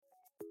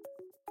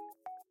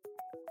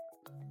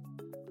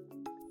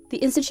The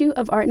Institute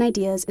of Art and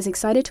Ideas is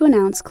excited to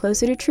announce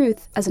Closer to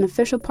Truth as an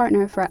official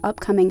partner for our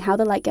upcoming How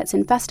the Light Gets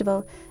In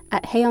festival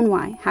at Hay on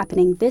Wye,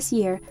 happening this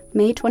year,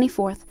 May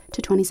 24th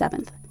to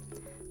 27th.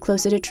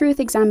 Closer to Truth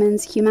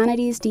examines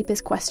humanity's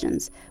deepest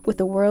questions with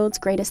the world's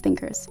greatest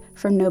thinkers,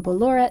 from Nobel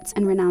laureates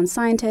and renowned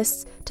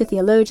scientists to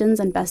theologians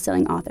and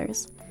best-selling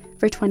authors.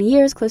 For 20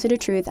 years, Closer to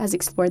Truth has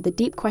explored the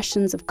deep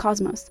questions of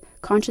cosmos,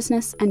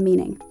 consciousness, and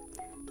meaning.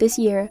 This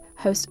year,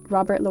 host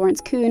Robert Lawrence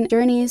Kuhn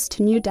journeys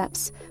to new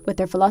depths with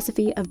their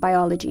Philosophy of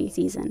Biology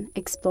season,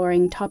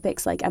 exploring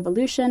topics like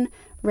evolution,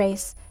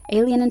 race,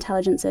 alien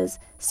intelligences,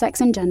 sex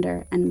and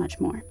gender, and much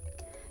more.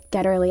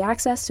 Get early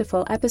access to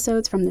full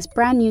episodes from this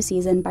brand new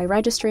season by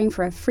registering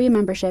for a free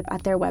membership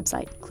at their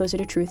website,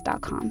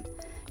 closertotruth.com.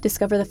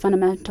 Discover the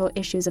fundamental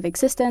issues of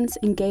existence,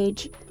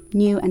 engage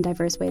new and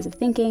diverse ways of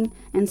thinking,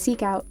 and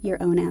seek out your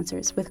own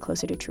answers with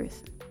Closer to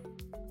Truth.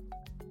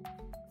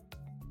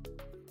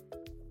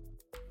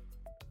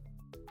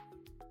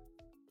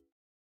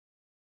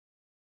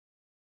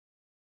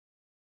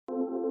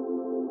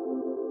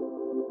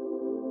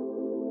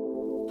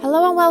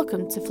 Hello and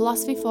welcome to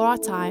Philosophy for Our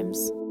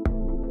Times.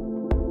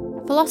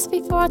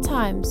 Philosophy for Our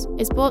Times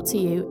is brought to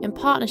you in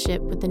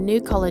partnership with the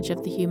New College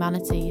of the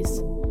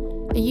Humanities,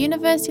 a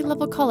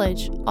university-level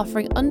college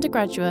offering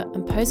undergraduate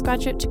and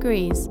postgraduate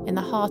degrees in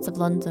the heart of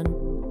London.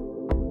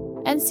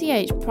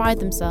 NCH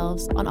pride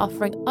themselves on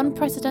offering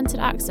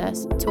unprecedented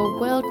access to a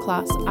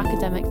world-class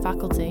academic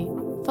faculty.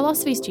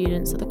 Philosophy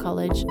students at the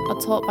college are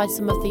taught by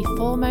some of the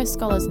foremost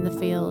scholars in the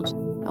field,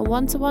 and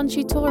one-to-one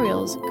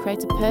tutorials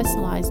create a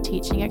personalised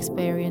teaching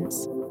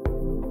experience.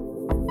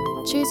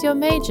 Choose your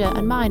major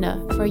and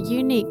minor for a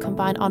unique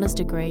combined honours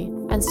degree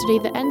and study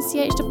the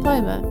NCH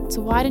diploma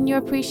to widen your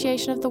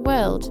appreciation of the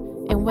world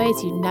in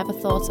ways you never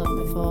thought of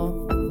before.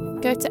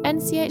 Go to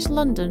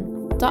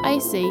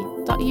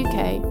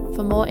nchlondon.ac.uk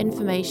for more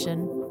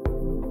information.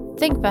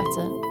 Think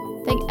better.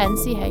 Think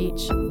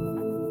NCH.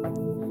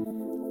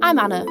 I'm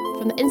Anna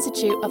from the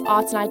Institute of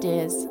Art and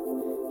Ideas,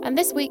 and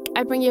this week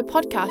I bring you a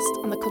podcast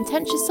on the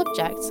contentious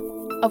subject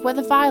of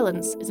whether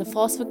violence is a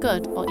force for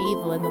good or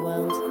evil in the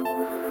world.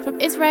 From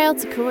Israel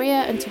to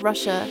Korea and to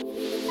Russia,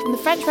 from the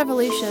French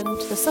Revolution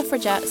to the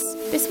suffragettes,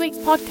 this week's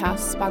podcast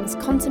spans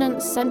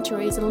continents,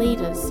 centuries and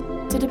leaders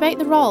to debate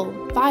the role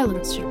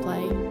violence should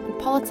play in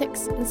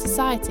politics and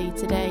society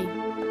today.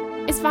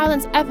 Is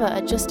violence ever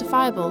a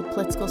justifiable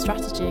political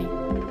strategy?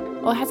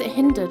 Or has it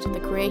hindered the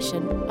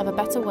creation of a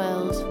better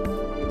world?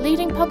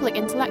 Leading public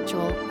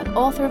intellectual and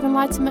author of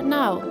Enlightenment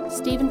Now,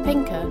 Steven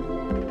Pinker,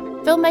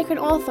 filmmaker and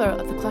author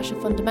of The Clash of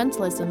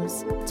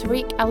Fundamentalisms,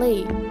 Tariq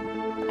Ali,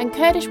 and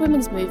Kurdish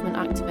women's movement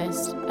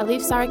activist,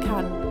 Elif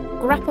Sarican,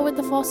 grapple with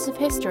the forces of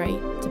history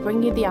to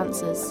bring you the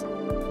answers.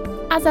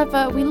 As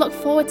ever, we look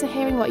forward to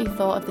hearing what you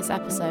thought of this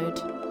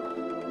episode.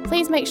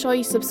 Please make sure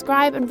you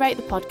subscribe and rate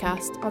the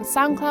podcast on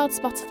SoundCloud,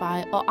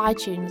 Spotify or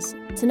iTunes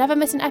to never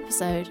miss an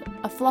episode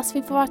of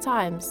Philosophy for Our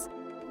Times.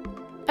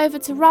 Over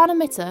to Rana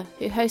Mitter,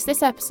 who hosts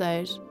this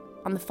episode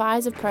on the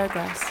fires of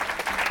progress.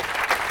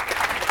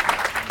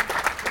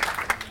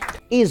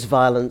 Is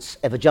violence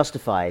ever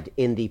justified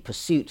in the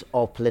pursuit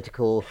of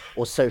political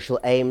or social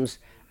aims?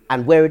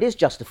 And where it is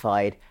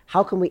justified,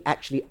 how can we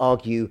actually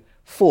argue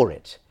for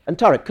it? And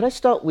Tariq, could I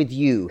start with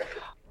you?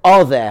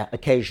 Are there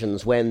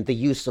occasions when the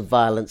use of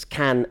violence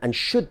can and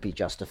should be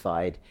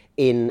justified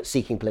in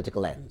seeking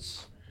political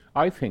ends?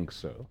 I think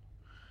so.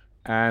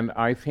 And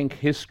I think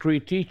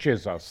history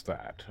teaches us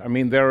that. I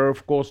mean, there are,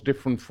 of course,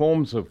 different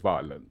forms of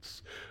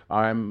violence.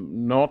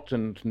 I'm not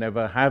and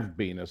never have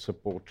been a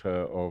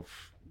supporter of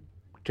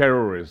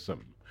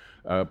terrorism,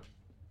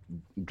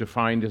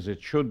 defined as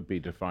it should be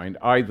defined,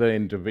 either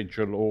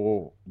individual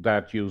or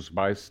that used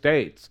by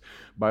states.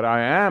 But I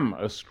am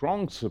a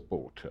strong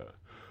supporter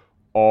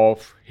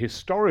of,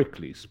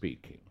 historically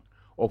speaking,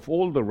 of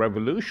all the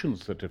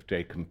revolutions that have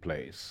taken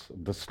place,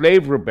 the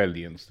slave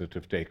rebellions that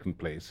have taken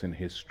place in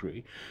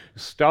history,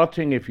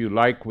 starting, if you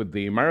like, with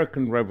the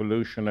American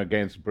Revolution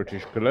against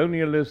British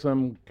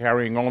colonialism,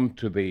 carrying on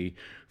to the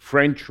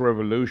French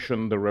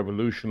Revolution, the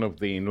revolution of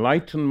the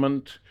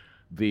Enlightenment,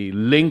 the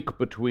link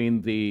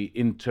between the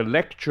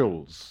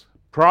intellectuals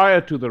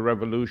prior to the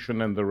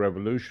revolution and the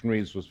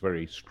revolutionaries was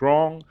very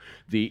strong.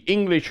 The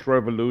English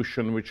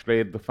Revolution, which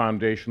laid the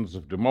foundations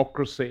of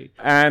democracy.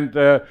 And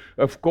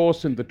of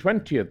course, in the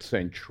 20th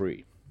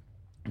century,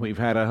 we've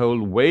had a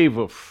whole wave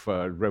of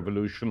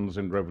revolutions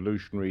and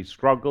revolutionary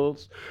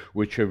struggles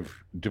which have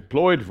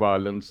deployed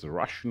violence, the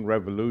Russian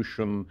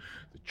Revolution,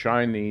 the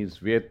Chinese,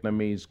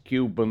 Vietnamese,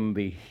 Cuban,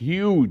 the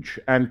huge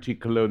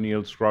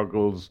anti-colonial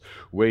struggles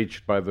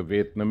waged by the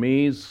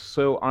Vietnamese.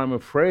 So I'm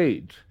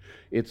afraid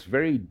it's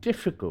very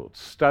difficult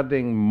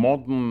studying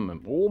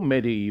modern or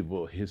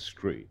medieval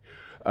history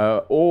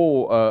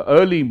or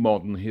early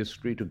modern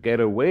history to get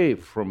away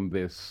from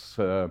this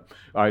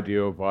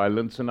idea of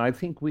violence. And I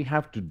think we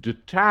have to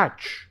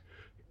detach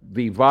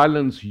the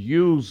violence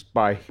used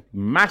by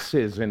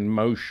masses in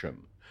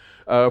motion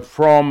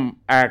from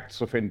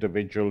acts of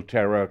individual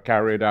terror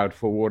carried out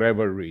for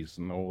whatever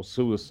reason, or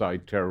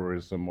suicide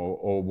terrorism,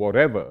 or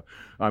whatever.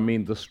 I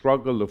mean, the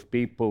struggle of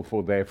people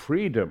for their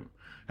freedom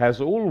has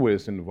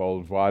always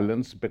involved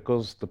violence,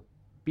 because the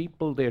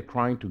people they're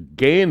trying to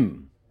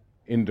gain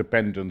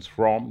independence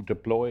from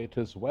deploy it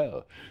as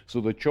well. So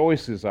the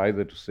choice is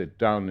either to sit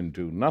down and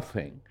do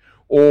nothing,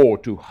 or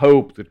to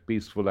hope that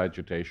peaceful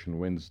agitation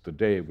wins the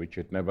day, which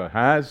it never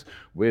has,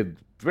 with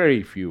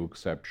very few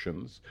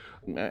exceptions,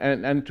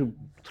 and to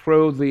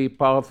throw the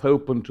path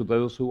open to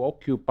those who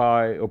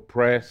occupy,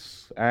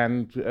 oppress,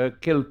 and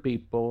kill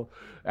people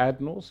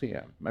ad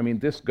nauseam. I mean,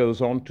 this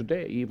goes on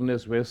today, even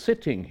as we're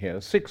sitting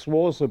here. 6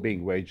 wars are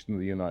being waged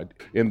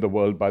in the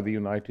world by the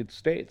United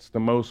States, the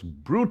most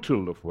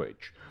brutal of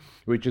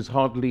which is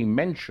hardly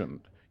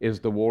mentioned, is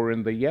the war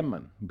in the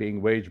Yemen,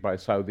 being waged by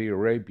Saudi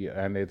Arabia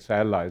and its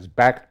allies,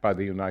 backed by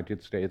the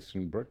United States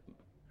and Britain.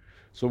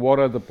 So what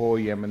are the poor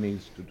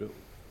Yemenis to do?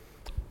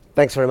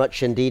 Thanks very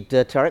much indeed,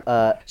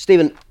 Tariq.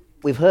 Stephen,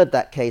 we've heard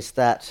that case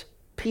that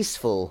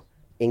peaceful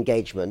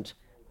engagement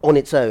on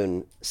its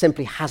own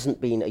simply hasn't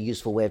been a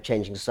useful way of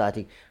changing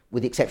society,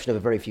 with the exception of a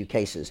very few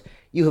cases.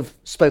 You have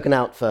spoken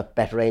out for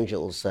better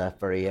angels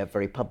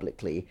very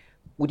publicly.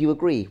 Would you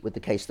agree with the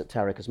case that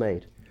Tariq has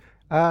made?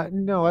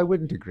 No, I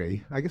wouldn't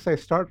agree. I guess I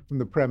start from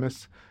the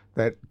premise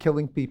that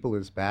killing people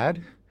is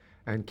bad,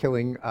 and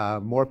killing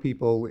more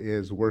people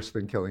is worse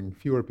than killing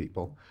fewer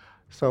people.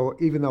 So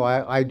even though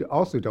I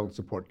also don't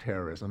support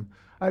terrorism,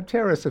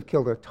 terrorists have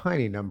killed a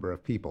tiny number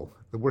of people.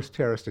 The worst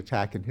terrorist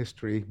attack in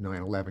history,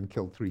 9/11,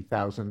 killed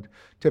 3,000.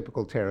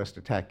 Typical terrorist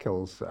attack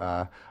kills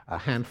a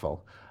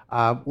handful.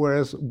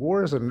 Whereas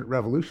wars and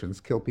revolutions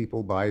kill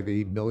people by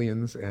the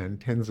millions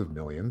and tens of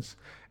millions.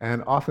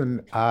 And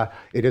often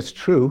it is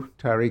true,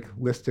 Tariq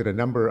listed a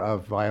number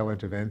of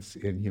violent events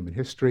in human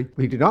history.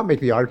 We do not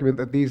make the argument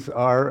that these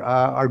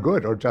are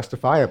good or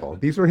justifiable.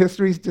 These were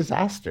history's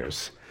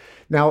disasters.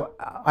 Now,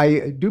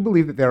 I do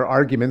believe that there are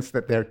arguments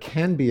that there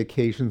can be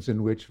occasions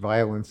in which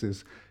violence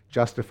is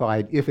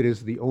justified if it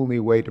is the only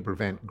way to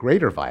prevent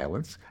greater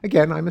violence.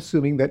 Again, I'm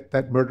assuming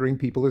that murdering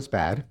people is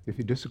bad. If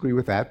you disagree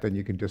with that, then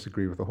you can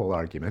disagree with the whole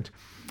argument.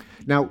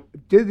 Now,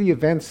 did the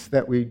events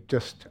that we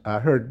just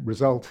heard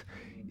result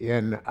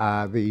in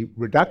the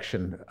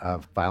reduction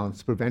of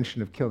violence,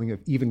 prevention of killing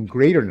of even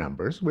greater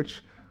numbers,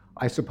 which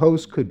I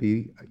suppose could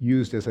be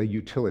used as a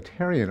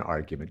utilitarian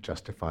argument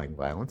justifying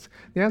violence?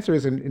 The answer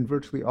is in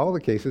virtually all the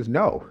cases,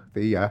 no.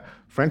 The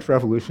French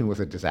Revolution was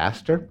a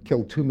disaster,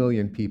 killed 2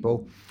 million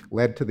people,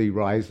 led to the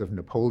rise of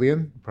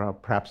Napoleon,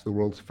 perhaps the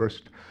world's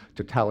first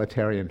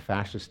totalitarian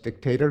fascist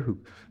dictator who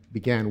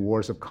began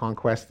wars of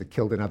conquest that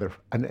killed an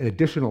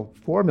additional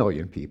 4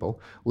 million people,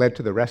 led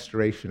to the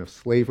restoration of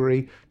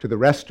slavery, to the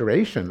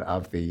restoration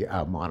of the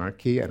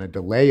monarchy and a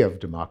delay of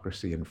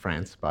democracy in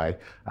France by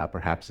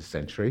perhaps a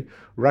century.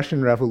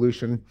 Russian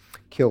Revolution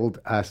killed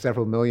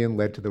several million,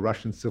 led to the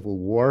Russian Civil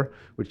War,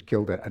 which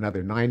killed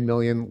another 9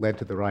 million, led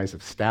to the rise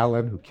of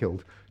Stalin, who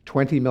killed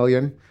 20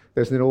 million.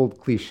 There's an old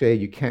cliche,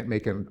 you can't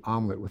make an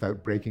omelet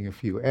without breaking a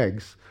few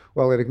eggs.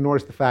 Well, it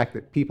ignores the fact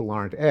that people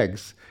aren't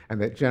eggs, and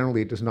that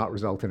generally it does not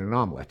result in an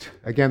omelet.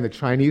 Again, the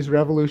Chinese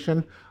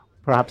Revolution,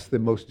 perhaps the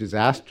most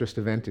disastrous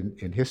event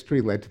in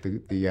history, led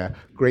to the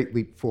Great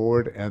Leap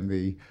Forward and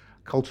the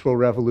Cultural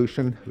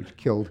Revolution, which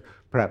killed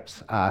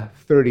perhaps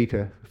 30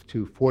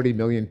 to 40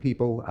 million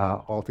people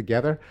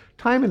altogether.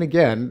 Time and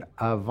again,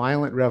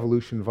 violent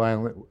revolution,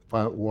 violent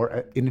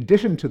war, in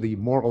addition to the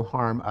moral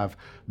harm of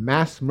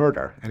mass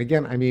murder, and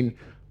again, I mean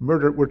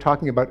murder, we're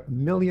talking about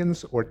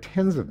millions or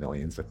tens of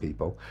millions of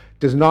people,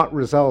 does not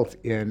result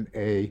in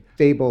a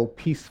stable,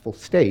 peaceful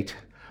state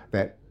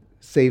that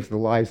saves the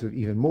lives of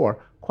even more.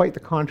 Quite the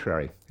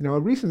contrary. You know, a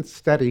recent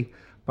study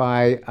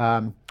by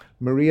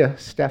Maria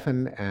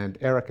Steffen and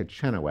Erica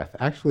Chenoweth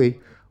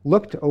actually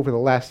looked over the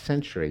last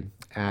century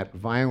at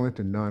violent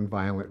and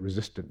nonviolent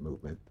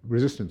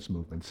resistance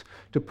movements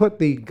to put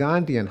the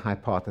Gandhian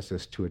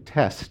hypothesis to a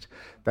test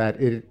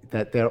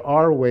that there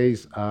are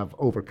ways of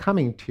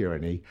overcoming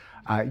tyranny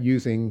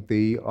using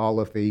all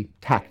of the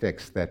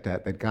tactics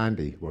that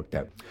Gandhi worked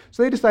out.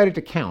 So they decided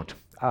to count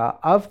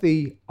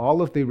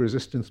all of the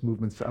resistance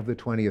movements of the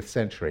 20th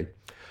century.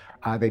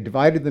 They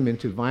divided them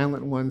into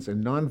violent ones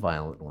and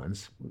nonviolent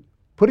ones,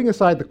 putting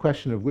aside the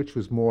question of which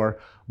was more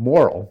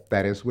moral,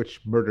 that is, which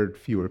murdered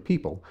fewer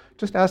people,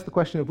 just ask the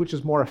question of which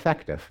is more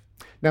effective.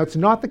 Now, it's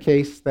not the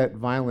case that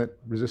violent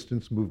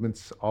resistance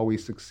movements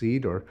always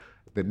succeed or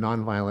that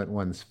nonviolent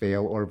ones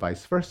fail or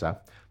vice versa,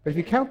 but if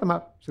you count them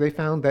up, they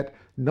found that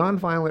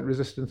nonviolent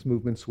resistance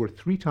movements were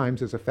 3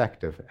 times as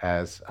effective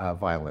as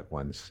violent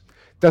ones.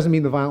 Doesn't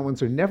mean the violent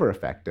ones are never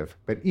effective,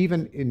 but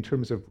even in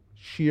terms of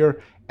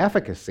sheer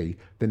efficacy,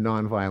 the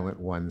nonviolent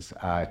ones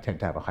tend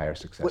to have a higher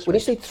success rate. When you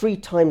say 3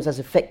 times as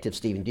effective,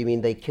 Stephen, do you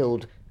mean they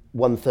killed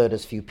 1/3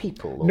 as few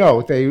people? Or?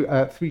 No, they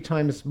 3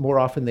 times more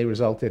often they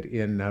resulted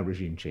in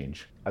regime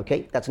change.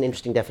 Okay, that's an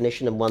interesting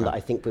definition and one that I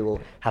think we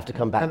will have to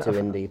come back to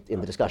in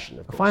the discussion.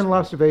 Of course. A final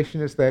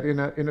observation is that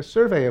in a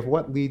survey of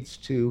what leads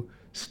to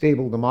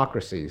stable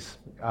democracies,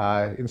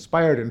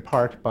 inspired in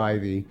part by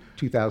the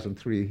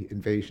 2003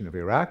 invasion of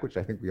Iraq, which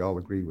I think we all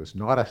agree was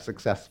not a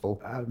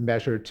successful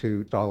measure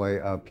to install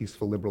a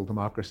peaceful liberal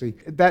democracy.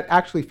 That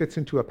actually fits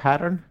into a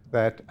pattern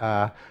that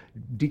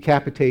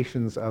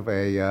decapitations of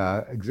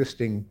a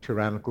existing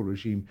tyrannical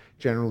regime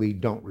generally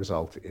don't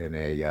result in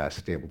a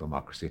stable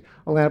democracy.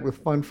 I'll end up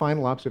with one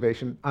final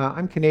observation.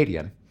 I'm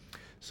Canadian.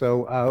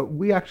 So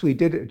we actually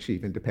did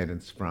achieve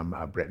independence from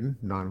Britain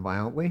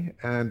non-violently,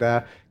 and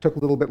took a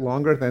little bit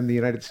longer than the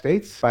United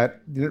States. But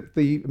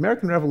the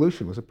American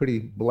Revolution was a pretty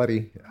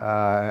bloody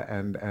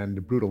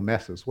and brutal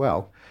mess as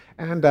well.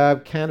 And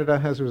Canada,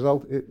 as a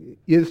result,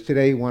 is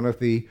today one of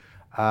the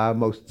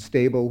most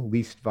stable,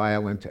 least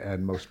violent,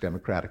 and most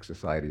democratic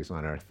societies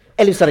on earth.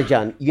 Elif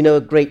Sarican, you know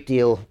a great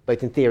deal,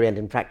 both in theory and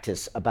in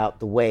practice,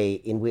 about the way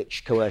in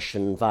which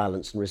coercion,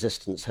 violence, and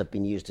resistance have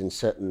been used in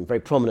certain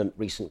very prominent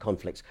recent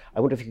conflicts. I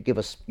wonder if you could give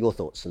us your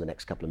thoughts in the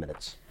next couple of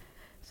minutes.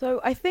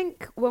 So I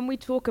think when we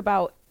talk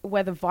about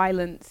whether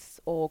violence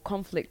or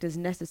conflict is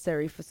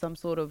necessary for some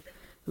sort of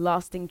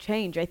lasting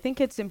change, I think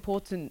it's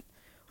important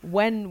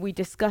when we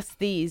discuss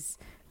these,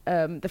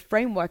 the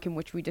framework in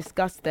which we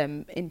discuss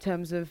them, in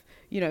terms of,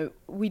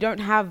 we don't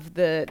have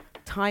the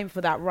time for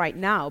that right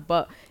now,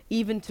 but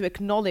even to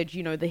acknowledge,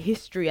 the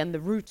history and the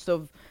roots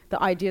of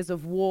the ideas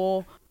of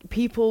war,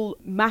 people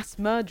mass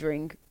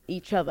murdering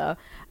each other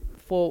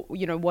for,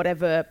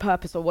 whatever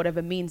purpose or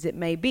whatever means it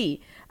may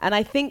be. And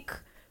I think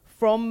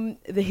from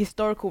the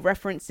historical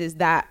references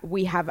that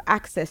we have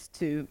access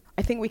to,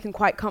 I think we can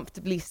quite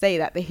comfortably say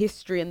that the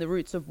history and the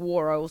roots of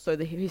war are also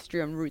the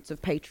history and roots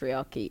of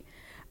patriarchy.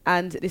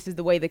 And this is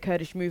the way the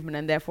Kurdish movement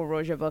and therefore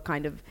Rojava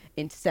kind of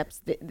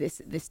intercepts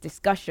this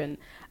discussion.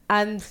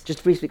 And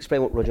just briefly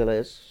explain what Rojava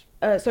is.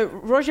 So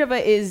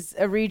Rojava is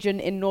a region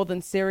in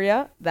northern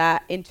Syria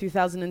that in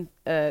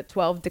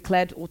 2012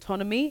 declared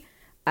autonomy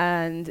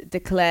and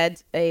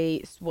declared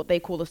what they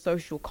call a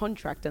social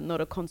contract and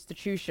not a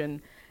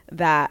constitution,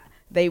 that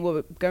they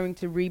were going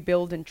to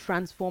rebuild and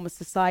transform a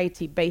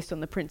society based on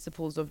the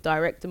principles of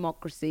direct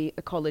democracy,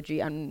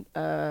 ecology, and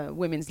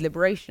women's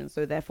liberation,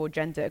 so therefore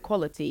gender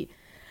equality.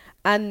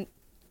 And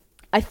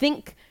I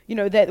think,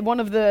 that one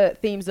of the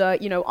themes are,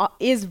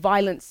 is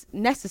violence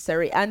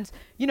necessary? And,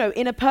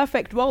 in a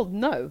perfect world,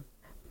 no.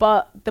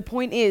 But the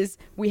point is,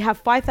 we have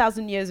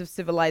 5,000 years of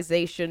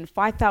civilization,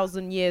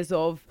 5,000 years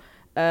of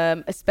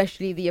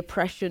especially the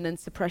oppression and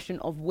suppression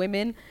of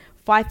women,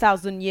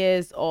 5,000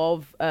 years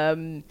of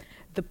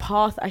the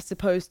path, I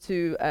suppose,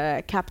 to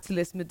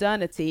capitalist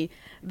modernity,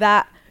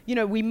 that,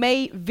 we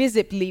may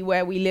visibly,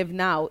 where we live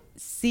now,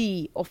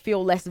 see or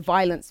feel less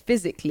violence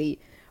physically.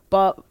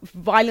 But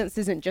violence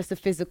isn't just a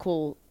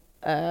physical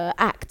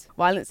act.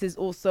 Violence is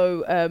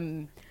also,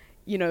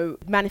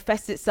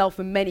 manifests itself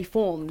in many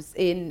forms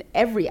in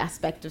every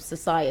aspect of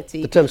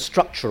society. The term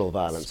structural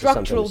violence.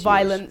 Structural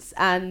violence,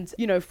 and,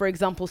 for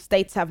example,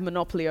 states have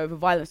monopoly over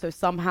violence, so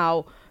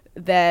somehow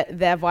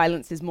their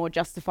violence is more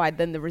justified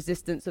than the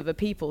resistance of a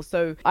people.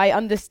 So I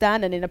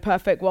understand, and in a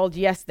perfect world,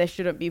 yes, there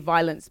shouldn't be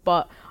violence,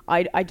 but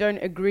I don't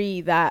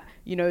agree that,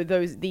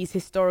 these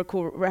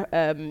historical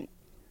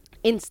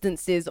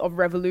instances of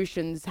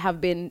revolutions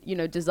have been,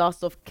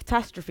 disaster of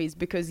catastrophes,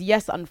 because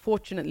yes,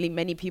 unfortunately,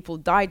 many people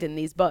died in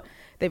these, but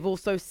they've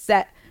also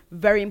set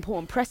very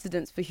important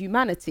precedents for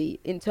humanity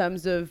in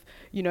terms of,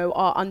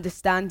 our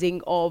understanding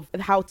of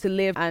how to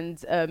live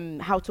and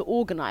how to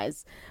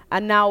organize.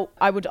 And now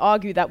I would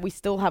argue that we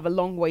still have a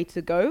long way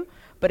to go,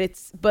 but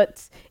it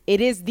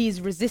is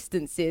these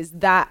resistances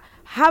that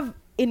have,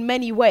 in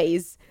many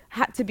ways,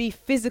 had to be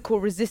physical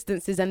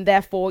resistances and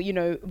therefore,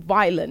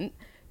 violent,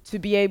 to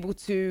be able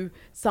to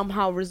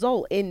somehow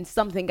result in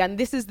something. And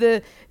this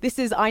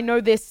is I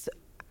know this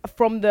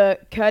from the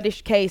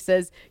Kurdish case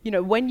as,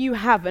 when you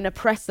have an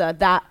oppressor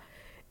that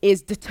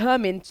is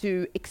determined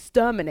to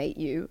exterminate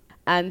you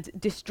and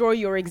destroy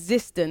your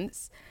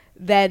existence,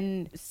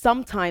 then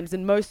sometimes,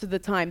 and most of the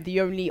time, the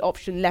only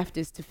option left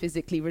is to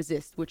physically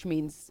resist, which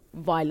means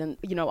violent,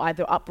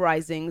 either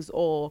uprisings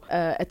or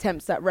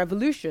attempts at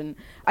revolution.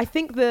 I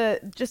think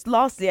just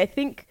lastly, I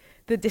think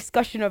the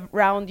discussion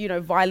around,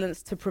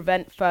 violence to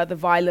prevent further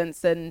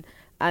violence and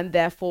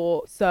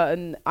therefore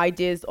certain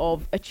ideas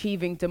of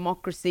achieving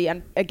democracy.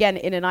 And again,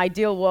 in an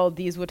ideal world,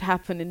 these would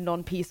happen in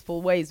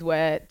non-peaceful ways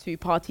where two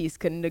parties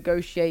can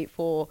negotiate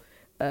for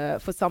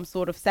some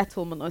sort of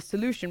settlement or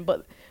solution.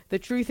 But the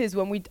truth is,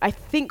 when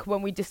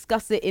we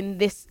discuss it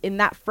in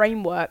that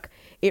framework,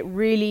 it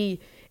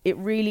really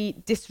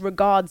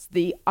disregards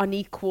the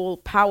unequal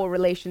power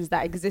relations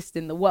that exist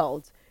in the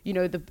world.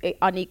 The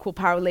unequal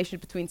power relation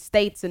between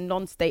states and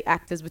non-state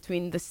actors,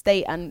 between the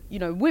state and,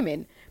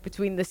 women,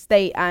 between the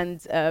state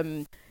and,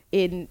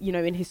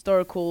 in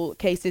historical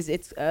cases,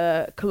 it's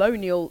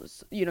colonial,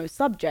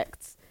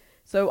 subjects.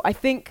 So I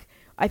think,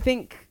 I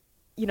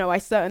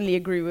certainly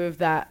agree with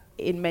that.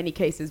 In many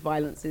cases,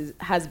 violence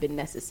has been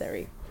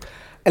necessary.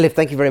 Elif,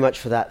 thank you very much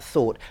for that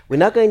thought. We're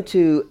now going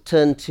to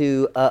turn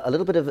to a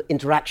little bit of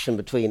interaction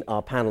between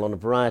our panel on a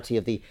variety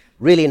of the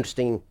really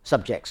interesting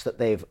subjects that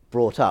they've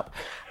brought up.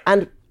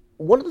 And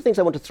one of the things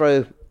I want to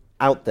throw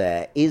out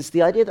there is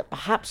the idea that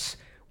perhaps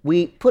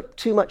we put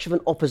too much of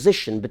an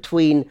opposition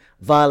between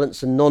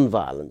violence and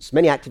non-violence.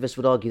 Many activists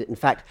would argue that, in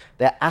fact,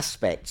 they're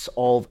aspects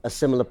of a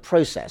similar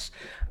process.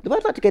 The way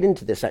I'd like to get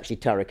into this, actually,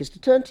 Tariq, is to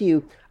turn to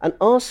you and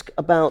ask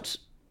about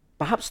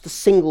perhaps the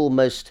single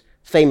most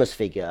famous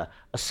figure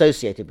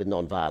associated with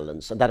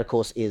non-violence, and that, of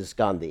course, is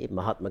Gandhi,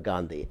 Mahatma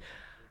Gandhi.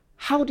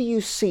 How do you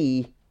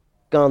see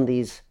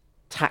Gandhi's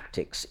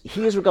tactics?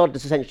 He is regarded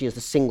as essentially as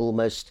the single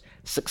most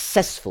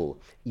successful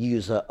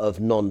user of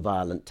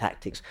non-violent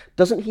tactics.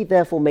 Doesn't he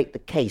therefore make the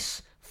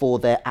case for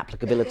their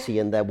applicability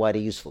and their wider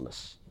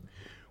usefulness?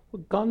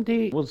 Well,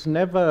 Gandhi was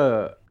never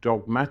a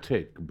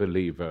dogmatic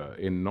believer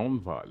in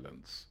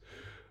non-violence.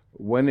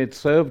 When it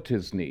served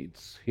his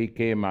needs, he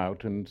came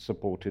out and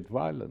supported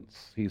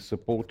violence. He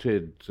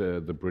supported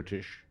the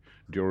British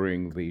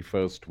during the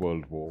First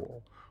World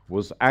War,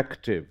 was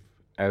active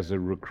as a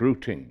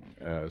recruiting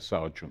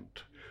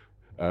sergeant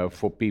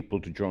for people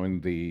to join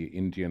the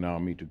Indian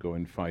Army to go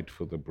and fight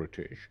for the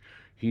British.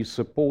 He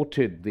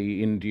supported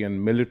the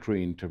Indian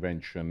military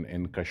intervention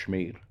in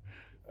Kashmir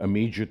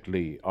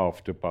immediately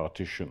after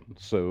partition.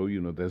 So,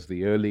 there's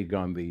the early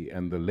Gandhi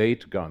and the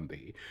late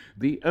Gandhi.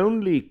 The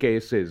only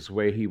cases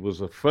where he was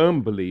a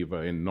firm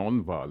believer in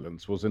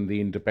non-violence was in the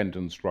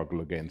independence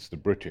struggle against the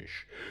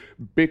British,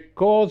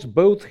 because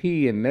both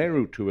he and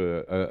Nehru,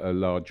 to a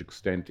large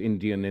extent,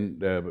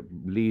 Indian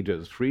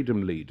leaders,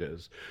 freedom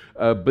leaders,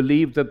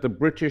 believed that the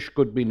British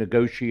could be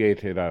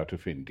negotiated out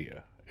of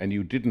India, and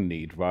you didn't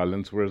need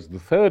violence, whereas the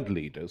third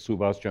leader,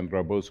 Subhas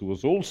Chandra Bose, who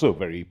was also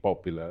very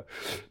popular,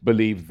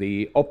 believed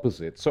the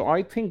opposite. So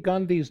I think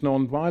Gandhi's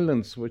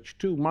non-violence, which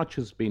too much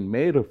has been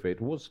made of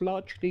it, was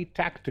largely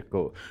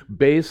tactical,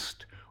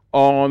 based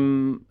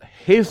on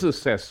his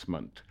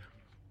assessment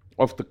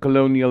of the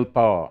colonial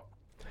power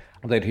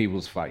that he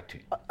was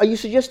fighting. Are you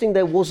suggesting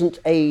there wasn't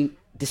a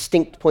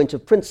distinct point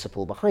of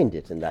principle behind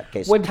it in that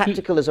case? Well,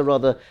 tactical is a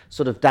rather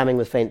sort of damning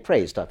with faint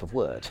praise type of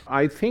word.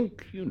 I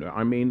think,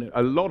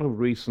 a lot of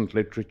recent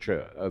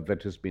literature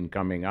that has been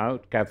coming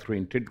out,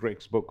 Catherine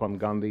Tidrick's book on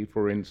Gandhi,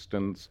 for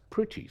instance,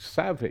 pretty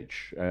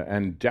savage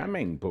and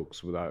damning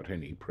books without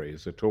any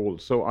praise at all.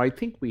 So I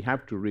think we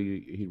have to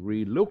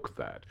re-look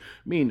that.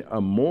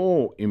 A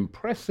more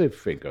impressive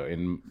figure,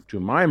 to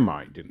my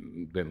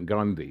mind, than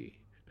Gandhi,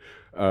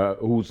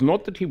 who's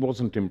not that he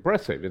wasn't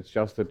impressive, it's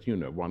just that,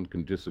 one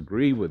can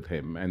disagree with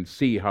him and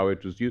see how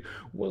it was used,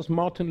 was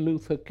Martin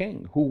Luther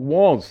King, who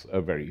was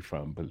a very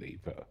firm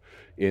believer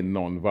in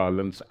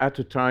nonviolence at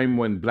a time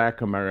when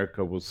Black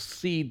America was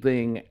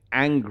seething,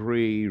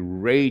 angry,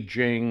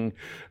 raging.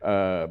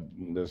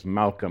 There's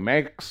Malcolm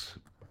X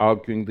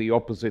arguing the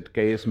opposite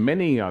case,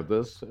 many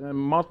others.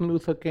 Martin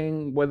Luther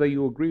King, whether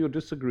you agree or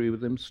disagree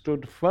with him,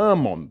 stood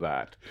firm on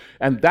that.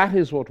 And that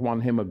is what won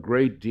him a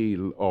great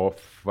deal of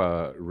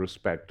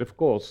respect. Of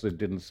course, it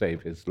didn't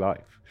save his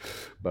life,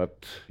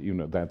 but,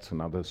 that's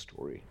another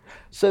story.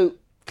 So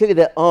clearly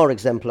there are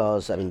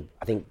exemplars. I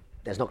think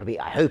there's not going to be,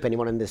 I hope,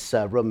 anyone in this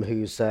room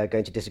who's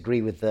going to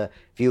disagree with the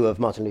view of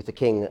Martin Luther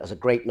King as a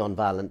great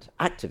non-violent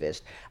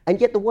activist. And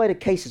yet the wider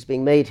case is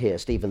being made here,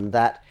 Stephen,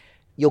 that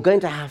you're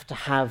going to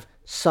have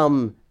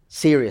some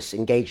serious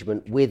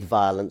engagement with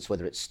violence,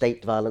 whether it's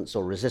state violence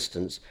or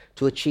resistance,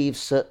 to achieve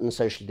certain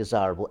socially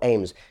desirable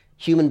aims.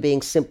 Human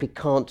beings simply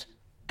can't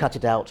cut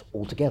it out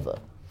altogether.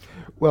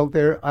 Well,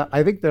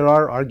 I think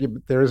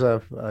there is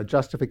a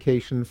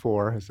justification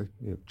for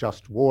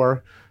just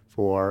war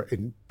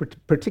in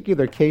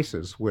particular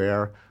cases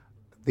where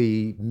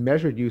the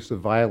measured use of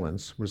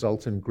violence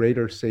results in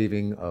greater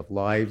saving of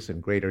lives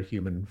and greater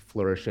human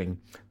flourishing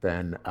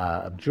than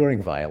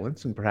abjuring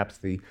violence, and perhaps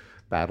the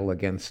battle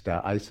against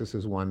ISIS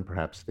is one,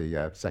 perhaps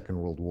the Second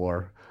World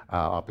War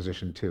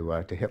opposition to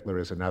Hitler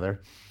is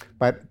another.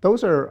 But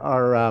those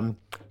are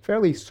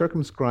fairly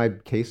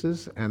circumscribed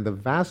cases, and the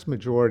vast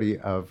majority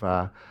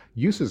of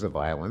uses of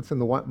violence,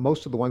 and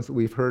most of the ones that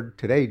we've heard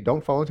today,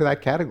 don't fall into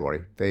that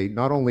category. They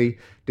not only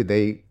did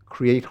they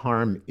create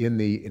harm in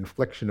the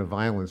infliction of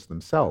violence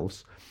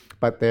themselves,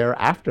 but their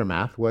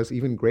aftermath was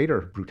even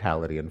greater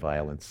brutality and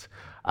violence.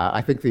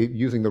 I think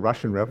using the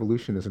Russian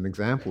Revolution as an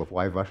example of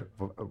why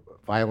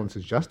violence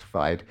is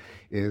justified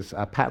is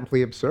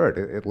patently absurd.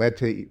 It led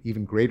to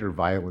even greater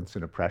violence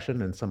and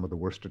oppression and some of the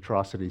worst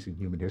atrocities in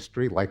human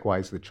history,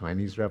 likewise the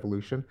Chinese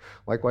Revolution,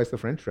 likewise the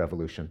French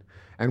Revolution.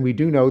 And we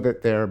do know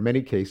that there are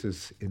many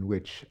cases in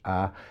which,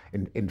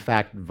 in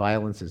fact,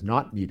 violence is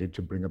not needed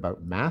to bring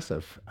about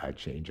massive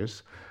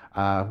changes.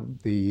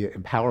 The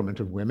empowerment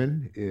of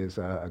women is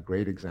a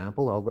great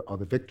example. All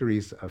the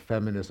victories of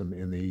feminism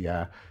in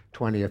the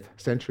 20th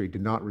century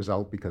did not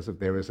result because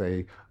there was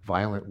a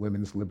violent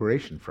women's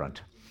liberation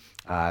front.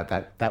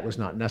 That was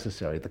not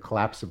necessary. The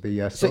collapse of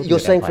the So you're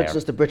saying, for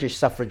instance, the British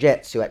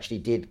suffragettes, who actually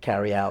did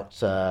carry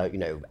out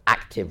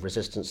active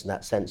resistance in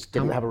that sense,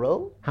 didn't have a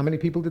role? How many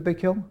people did they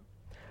kill?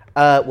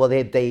 Well,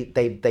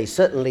 they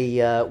certainly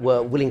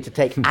were willing to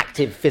take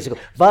active physical...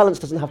 Violence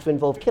doesn't have to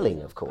involve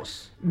killing, of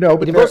course. No,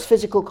 but it involves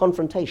physical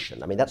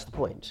confrontation. That's the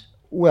point.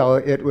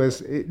 Well,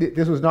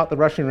 this was not the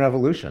Russian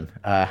Revolution.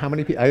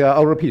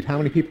 I'll repeat, how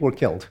many people were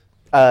killed?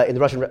 In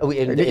the Russian,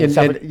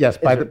 yes,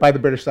 by the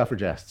British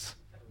suffragists.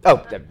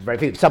 Oh, very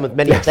few.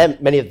 Many of them,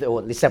 or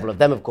at least several of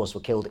them, of course,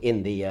 were killed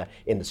in the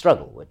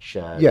struggle. Which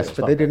yes,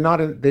 but they did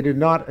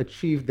not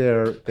achieve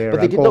their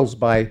goals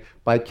by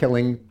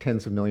killing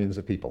tens of millions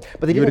of people.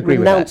 But they didn't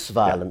renounce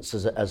violence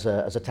as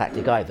a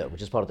tactic either,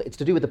 which is part of it. It's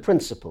to do with the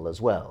principle as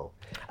well.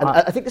 And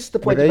I think this is the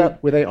point.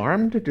 Were they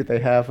armed? Did they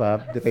have?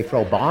 Did they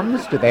throw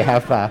bombs? Did they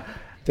have?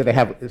 Did they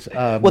have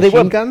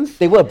machine guns?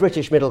 They were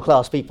British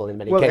middle-class people in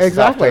many cases.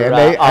 Exactly.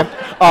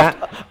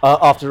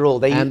 After all,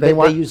 they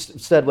used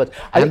absurd words.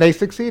 And they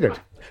succeeded.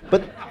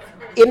 But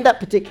in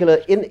that particular,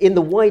 in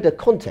the wider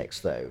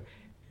context, though,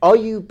 are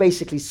you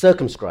basically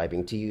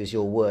circumscribing, to use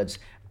your words,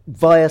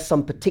 via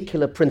some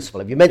particular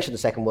principle? You mentioned the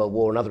Second World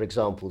War and other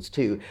examples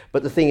too,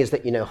 but the thing is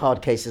that,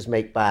 hard cases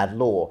make bad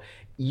law.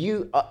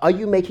 Are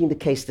you making the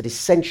case that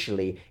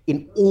essentially,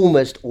 in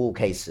almost all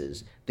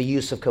cases, the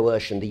use of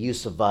coercion, the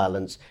use of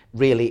violence,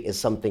 really is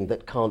something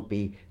that can't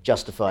be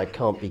justified,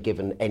 can't be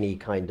given any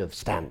kind of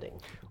standing?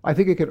 I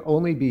think it can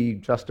only be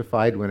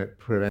justified when it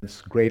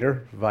prevents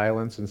greater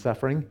violence and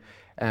suffering.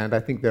 And I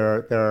think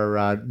there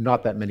are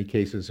not that many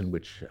cases in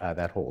which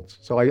that holds.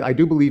 So I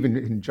do believe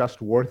in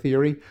just war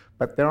theory,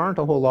 but there aren't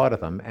a whole lot of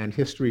them. And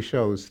history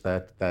shows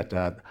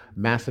that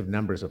massive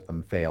numbers of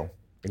them fail,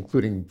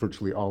 including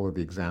virtually all of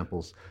the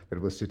examples that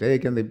are listed today.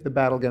 Again, the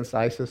battle against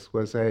ISIS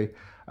was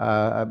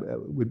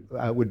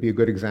would be a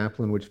good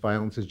example in which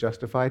violence is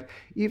justified.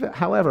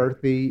 However,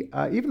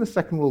 even the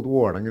Second World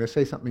War, and I'm going to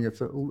say something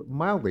that's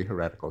mildly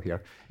heretical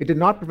here, it did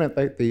not prevent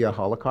the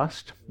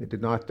Holocaust. It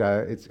did not.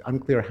 It's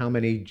unclear how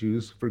many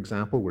Jews, for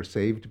example, were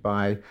saved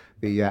by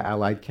the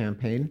Allied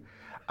campaign.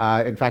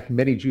 In fact,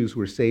 many Jews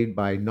were saved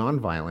by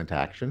nonviolent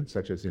action,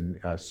 such as in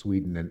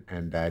Sweden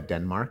and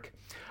Denmark.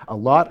 A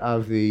lot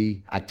of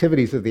the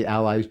activities of the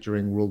Allies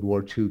during World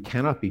War II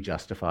cannot be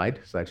justified,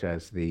 such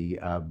as the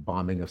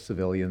bombing of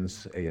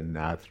civilians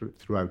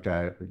throughout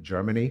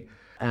Germany.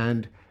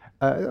 And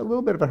a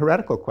little bit of a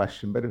heretical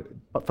question,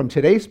 but from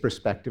today's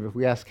perspective, if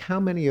we ask how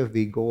many of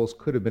the goals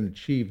could have been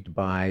achieved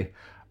by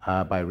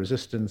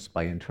resistance,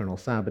 by internal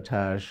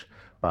sabotage,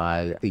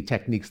 by the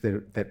techniques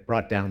that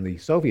brought down the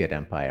Soviet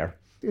Empire,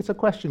 it's a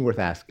question worth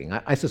asking.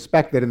 I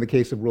suspect that in the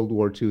case of World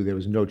War II, there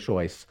was no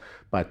choice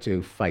but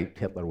to fight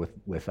Hitler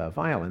with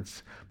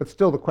violence. But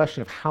still, the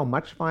question of how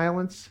much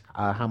violence,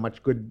 how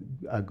much good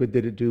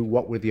did it do,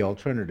 what were the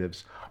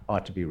alternatives,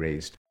 ought to be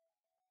raised.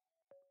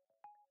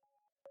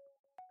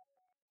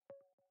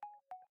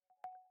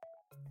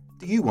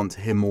 Do you want to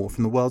hear more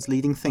from the world's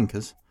leading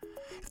thinkers?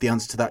 If the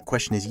answer to that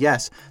question is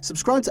yes,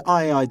 subscribe to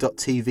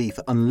iai.tv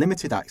for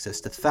unlimited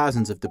access to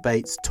thousands of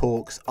debates,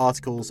 talks,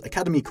 articles,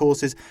 academy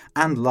courses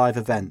and live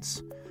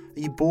events. Are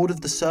you bored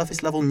of the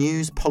surface level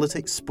news,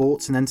 politics,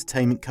 sports and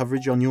entertainment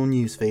coverage on your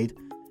newsfeed?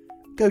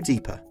 Go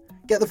deeper,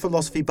 get the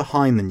philosophy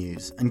behind the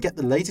news and get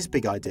the latest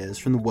big ideas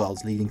from the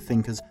world's leading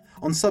thinkers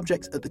on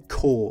subjects at the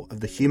core of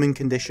the human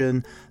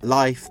condition,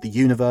 life, the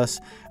universe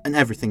and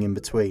everything in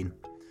between.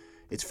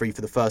 It's free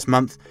for the first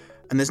month,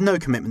 and there's no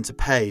commitment to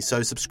pay,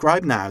 so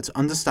subscribe now to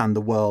understand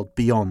the world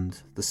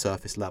beyond the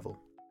surface level.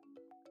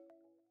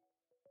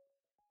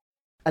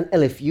 And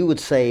Elif, you would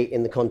say,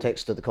 in the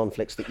context of the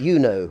conflicts that you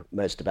know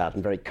most about,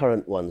 and very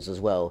current ones as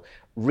well,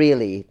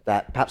 really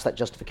that perhaps that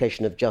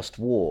justification of just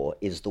war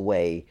is the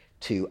way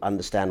to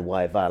understand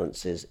why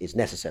violence is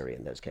necessary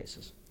in those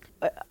cases?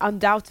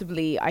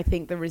 Undoubtedly, I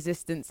think the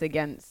resistance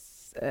against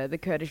the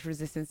Kurdish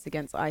resistance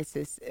against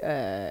ISIS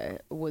I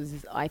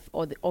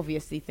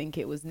obviously think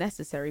it was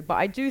necessary. But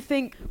I do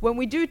think when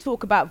we do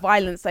talk about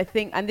violence, I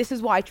think, and this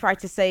is what I tried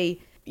to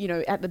say,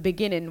 at the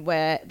beginning,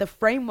 where the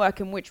framework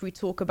in which we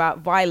talk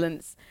about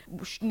violence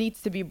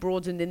needs to be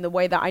broadened in the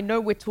way that I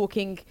know it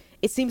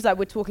seems like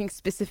we're talking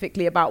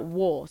specifically about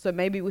war. So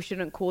maybe we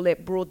shouldn't call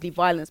it broadly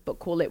violence, but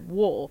call it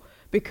war,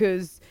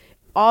 because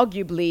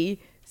arguably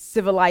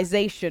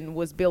civilization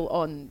was built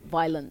on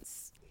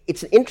violence.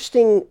 It's an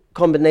interesting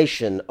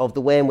combination of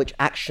the way in which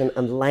action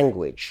and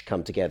language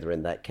come together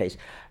in that case.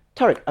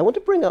 Tariq, I want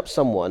to bring up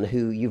someone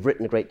who you've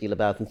written a great deal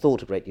about and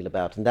thought a great deal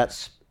about, and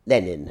that's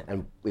Lenin.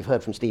 And we've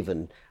heard from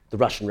Stephen the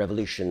Russian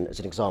Revolution as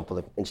an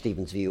example, in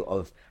Stephen's view,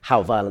 of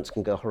how violence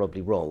can go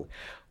horribly wrong.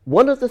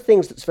 One of the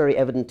things that's very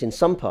evident in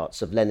some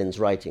parts of Lenin's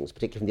writings,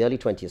 particularly in the early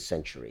 20th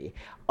century,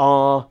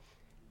 are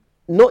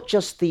not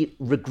just the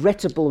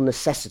regrettable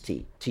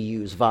necessity to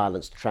use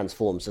violence to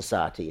transform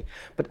society,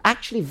 but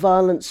actually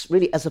violence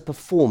really as a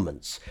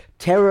performance,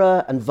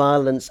 terror and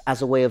violence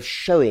as a way of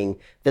showing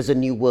there's a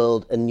new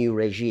world, a new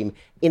regime.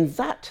 In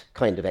that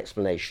kind of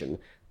explanation,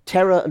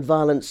 terror and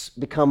violence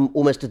become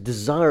almost a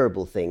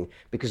desirable thing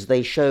because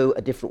they show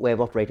a different way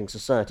of operating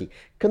society.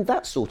 Can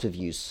that sort of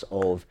use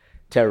of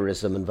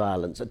terrorism and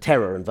violence,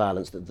 terror and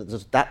violence,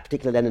 that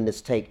particular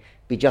Leninist take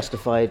be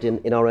justified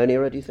in our own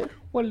era, do you think?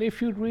 Well,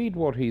 if you read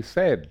what he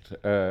said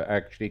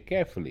actually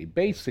carefully,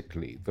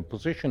 basically the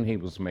position he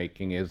was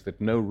making is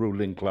that no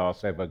ruling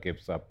class ever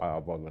gives up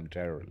power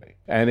voluntarily.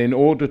 And in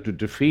order to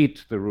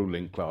defeat the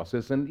ruling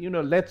classes, and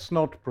let's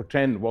not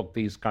pretend what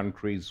these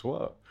countries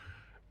were.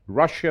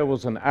 Russia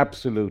was an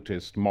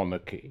absolutist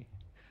monarchy.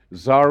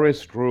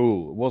 Tsarist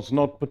rule was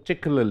not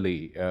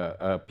particularly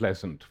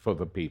pleasant for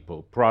the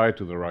people prior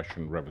to the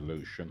Russian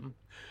Revolution.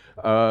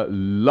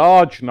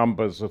 Large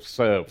numbers of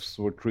serfs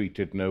were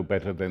treated no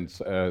better than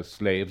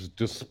slaves,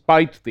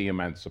 despite the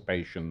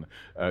Emancipation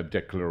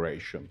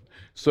Declaration.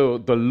 So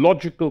the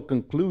logical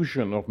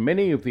conclusion of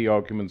many of the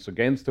arguments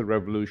against the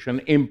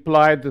revolution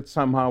implied that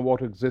somehow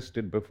what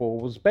existed before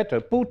was better.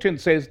 Putin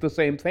says the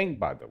same thing,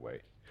 by the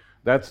way.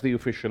 That's the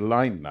official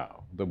line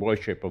now, the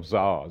worship of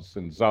czars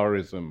and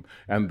Tsarism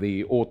and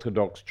the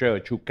Orthodox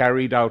Church, who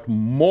carried out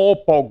more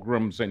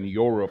pogroms in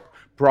Europe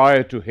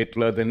prior to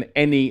Hitler than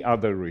any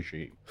other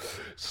regime.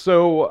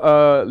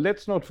 So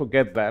let's not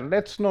forget that.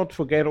 Let's not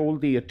forget all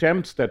the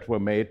attempts that were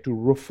made to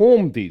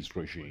reform these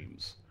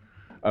regimes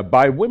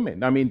by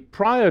women. I mean,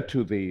 prior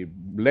to the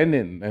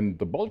Lenin and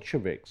the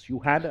Bolsheviks, you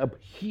had a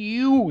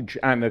huge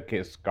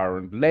anarchist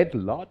current led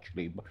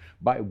largely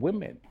by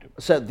women.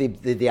 So the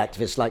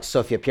activists like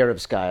Sofia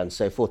Perovskaya and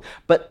so forth.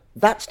 But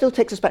that still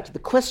takes us back to the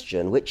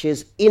question, which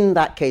is, in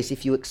that case,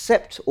 if you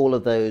accept all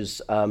of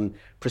those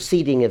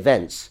preceding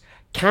events,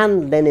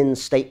 can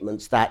Lenin's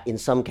statements that in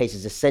some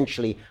cases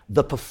essentially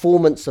the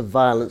performance of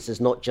violence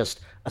is not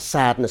just a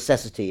sad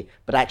necessity,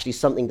 but actually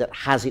something that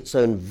has its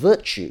own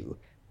virtue,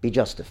 be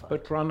justified?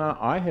 But Rana,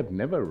 I have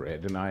never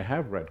read, and I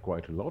have read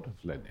quite a lot of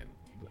Lenin,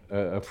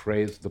 a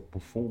phrase, the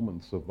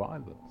performance of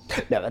violence.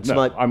 No, that's no,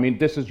 I mean,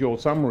 this is your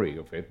summary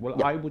of it. Well,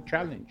 yeah. I would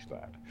challenge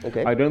that.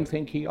 Okay. I don't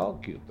think he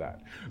argued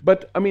that.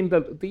 But, I mean,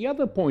 the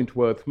other point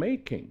worth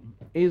making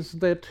is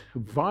that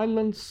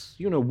violence,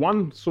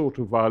 one sort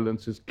of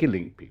violence is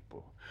killing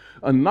people.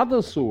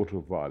 Another sort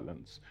of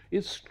violence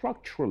is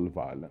structural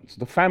violence.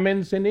 The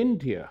famines in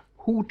India,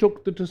 who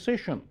took the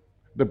decision?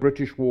 The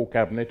British War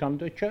Cabinet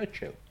under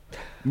Churchill.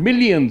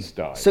 Millions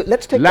died. So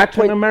let's take Latin that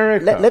point,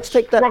 America, let's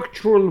take that,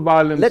 structural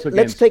violence against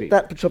Let's take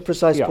people. that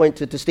precise point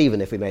to Stephen,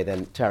 if we may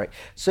then, Tariq.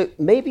 So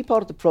maybe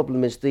part of the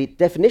problem is the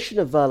definition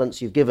of violence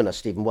you've given us,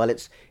 Stephen, while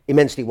it's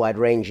immensely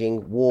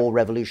wide-ranging, war,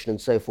 revolution and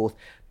so forth,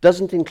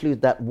 doesn't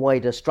include that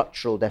wider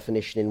structural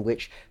definition in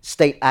which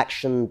state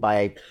action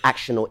by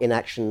action or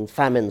inaction,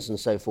 famines and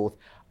so forth,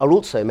 are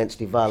also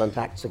immensely violent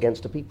acts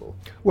against a people.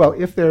 Well,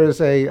 if there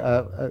is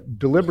a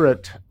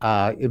deliberate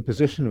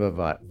imposition of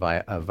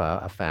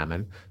a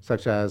famine,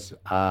 such as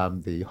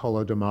the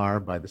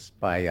Holodomor by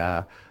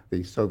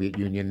the Soviet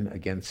Union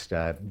against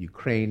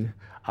Ukraine,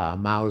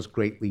 Mao's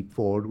Great Leap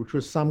Forward, which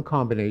was some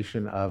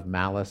combination of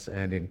malice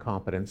and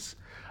incompetence,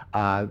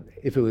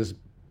 if it was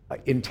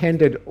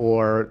intended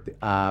or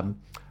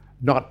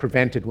not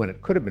prevented when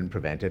it could have been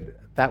prevented,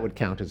 that would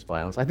count as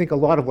violence. I think a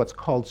lot of what's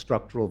called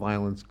structural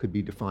violence could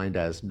be defined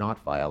as not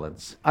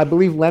violence. I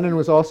believe Lenin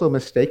was also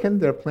mistaken.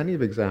 There are plenty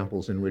of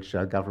examples in which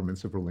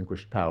governments have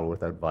relinquished power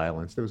without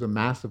violence. There was a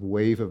massive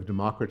wave of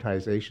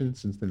democratization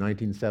since the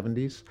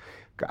 1970s.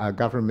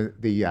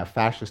 The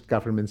fascist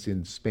governments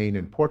in Spain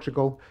and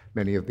Portugal,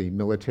 many of the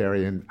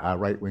military and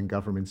right-wing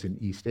governments in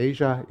East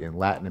Asia, in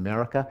Latin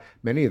America,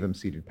 many of them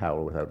ceded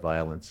power without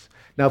violence.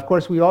 Now, of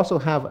course, we also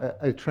have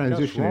a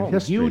transition in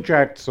history. Huge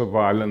acts of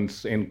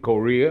violence in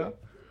Korea,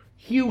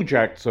 huge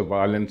acts of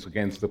violence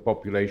against the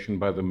population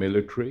by the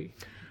military.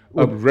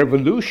 A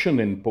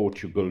revolution in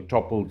Portugal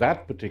toppled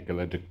that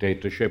particular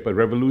dictatorship, a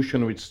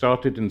revolution which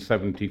started in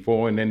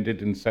 74 and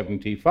ended in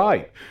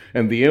 75.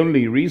 And the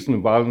only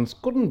reason violence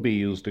couldn't be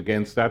used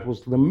against that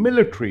was the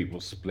military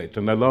was split,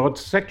 and a large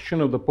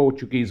section of the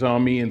Portuguese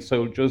army and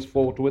soldiers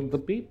fought with the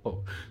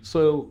people.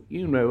 So,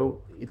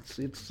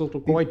 it's sort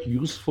of quite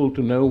useful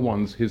to know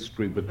one's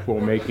history before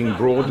making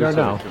broad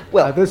assumptions.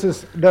 Well,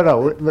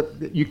 look,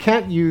 you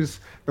can't use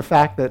the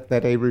fact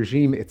that a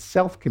regime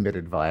itself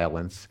committed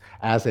violence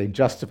as a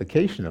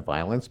justification of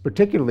violence,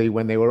 particularly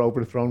when they were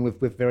overthrown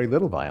with very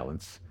little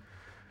violence.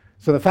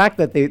 So the fact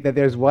that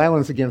there's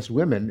violence against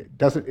women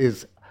does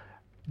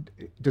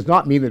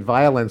not mean that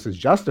violence is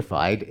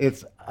justified.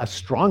 It's a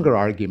stronger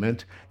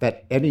argument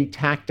that any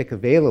tactic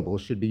available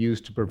should be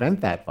used to prevent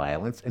that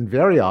violence, and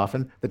very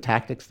often the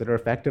tactics that are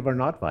effective are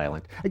not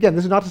violent. Again,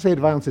 this is not to say that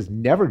violence is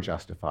never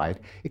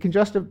justified. It can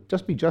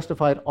just be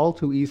justified all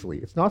too easily.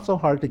 It's not so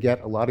hard to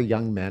get a lot of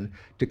young men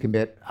to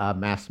commit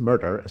mass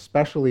murder,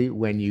 especially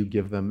when you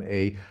give them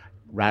a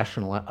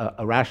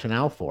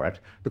rationale for it.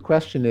 The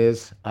question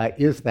is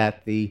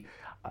that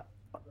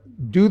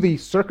do the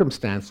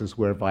circumstances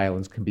where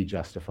violence can be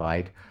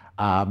justified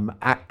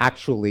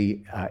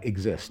actually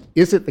exist?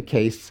 Is it the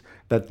case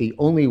that the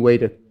only way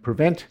to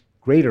prevent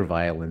greater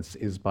violence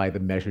is by the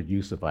measured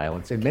use of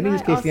violence? In many of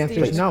these cases, the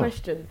answer is no.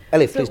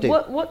 Elif, please do.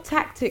 What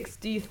tactics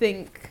do you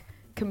think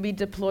can be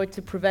deployed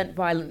to prevent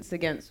violence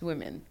against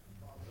women?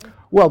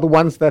 Well, the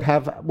ones that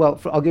have,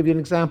 I'll give you an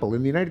example.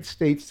 In the United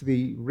States,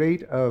 the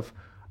rate of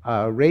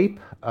rape,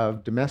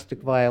 of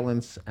domestic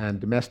violence,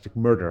 and domestic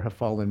murder have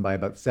fallen by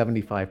about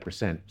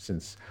 75%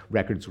 since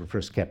records were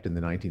first kept in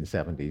the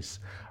 1970s.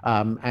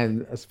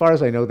 And as far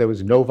as I know, there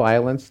was no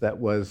violence that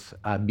was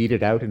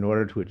meted out in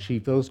order to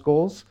achieve those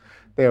goals.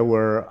 There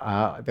were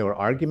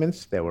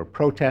arguments, there were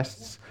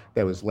protests,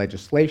 there was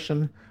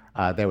legislation.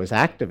 There was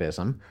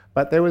activism,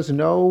 but there was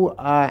no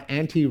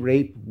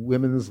anti-rape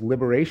women's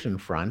liberation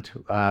front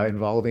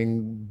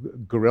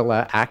involving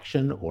guerrilla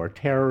action or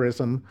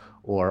terrorism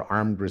or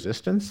armed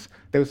resistance.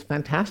 There was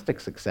fantastic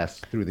success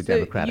through the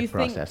democratic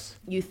process.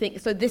 You think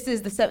so? This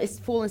is it's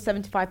fallen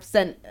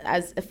 75%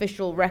 as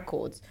official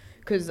records.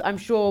 Because I'm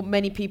sure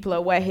many people are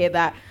aware here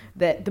that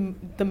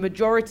the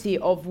majority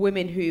of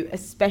women who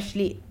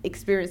especially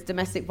experience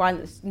domestic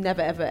violence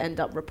never ever end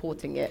up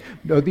reporting it.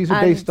 No, these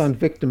are based on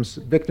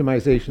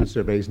victimization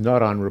surveys,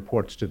 not on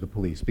reports to the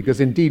police,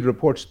 because indeed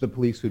reports to the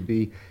police would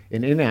be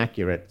an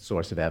inaccurate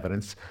source of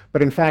evidence.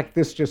 But in fact,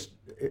 this just,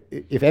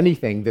 if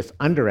anything, this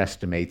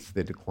underestimates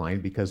the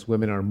decline because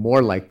women are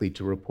more likely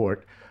to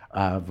report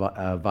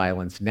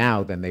violence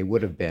now than they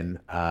would have been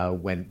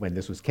when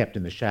this was kept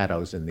in the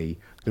shadows in the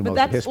most of history.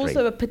 But that's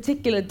also a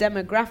particular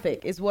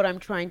demographic, is what I'm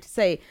trying to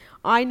say.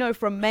 I know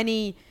from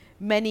many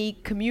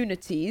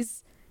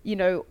communities.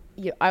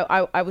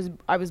 I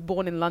was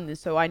born in London,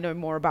 so I know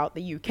more about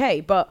the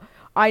UK. But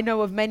I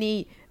know of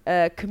many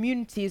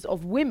communities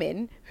of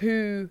women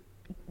who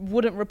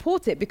wouldn't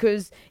report it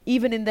because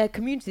even in their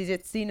communities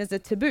it's seen as a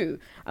taboo.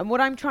 And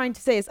what I'm trying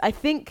to say is, I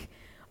think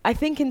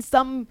in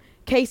some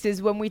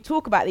cases when we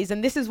talk about these,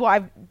 and this is what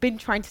I've been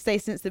trying to say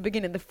since the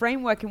beginning, the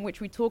framework in which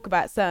we talk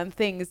about certain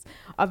things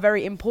are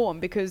very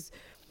important, because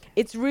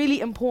it's really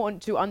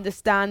important to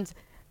understand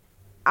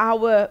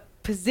our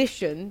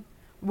position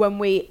when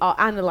we are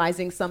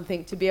analysing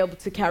something to be able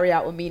to carry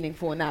out a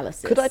meaningful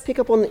analysis. Could I pick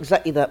up on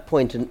exactly that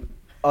point and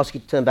ask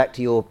you to turn back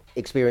to your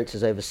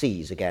experiences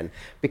overseas again?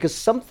 Because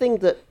something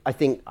that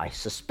I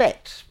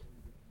suspect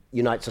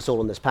unites us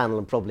all on this panel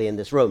and probably in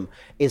this room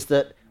is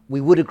that we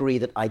would agree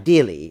that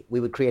ideally we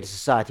would create a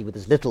society with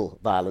as little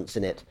violence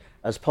in it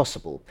as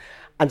possible.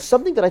 And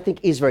something that I think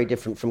is very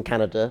different from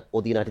Canada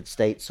or the United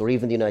States or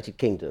even the United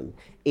Kingdom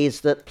is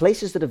that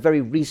places that have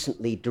very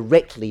recently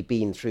directly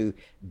been through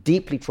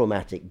deeply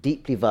traumatic,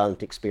 deeply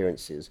violent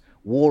experiences,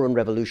 war and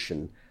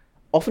revolution,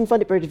 often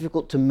find it very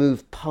difficult to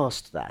move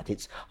past that.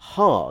 It's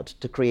hard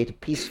to create a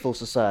peaceful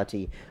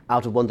society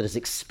out of one that has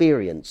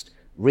experienced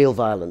real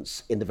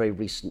violence in the very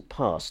recent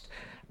past.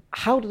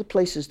 How do the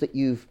places that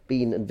you've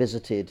been and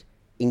visited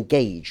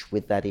engage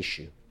with that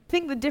issue? I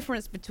think the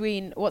difference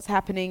between what's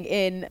happening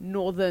in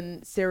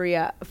northern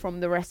Syria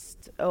from the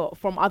rest,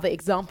 from other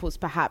examples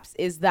perhaps,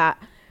 is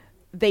that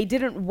they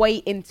didn't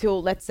wait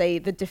until, let's say,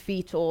 the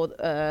defeat of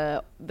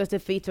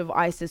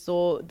ISIS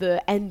or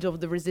the end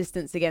of the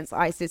resistance against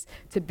ISIS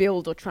to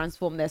build or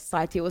transform their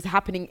society. It was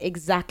happening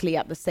exactly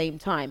at the same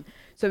time.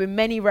 So in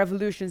many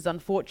revolutions,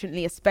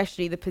 unfortunately,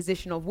 especially the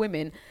position of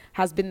women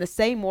has been the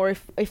same, or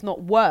if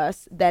not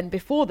worse, than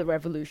before the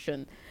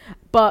revolution.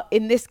 But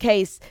in this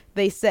case,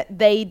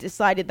 they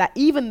decided that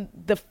even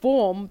the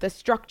form, the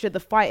structure, the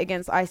fight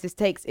against ISIS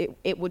takes,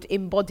 it would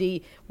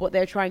embody what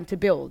they're trying to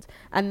build.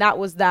 And that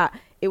was that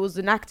it was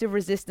an active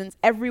resistance.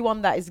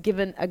 Everyone that is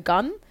given a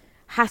gun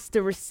has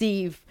to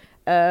receive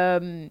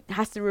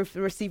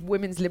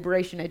women's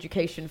liberation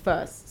education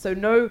first. So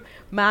no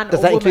man or woman...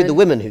 Does that include the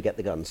women who get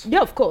the guns? Yeah,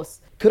 of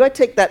course. Could I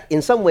take that,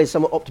 in some ways,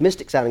 somewhat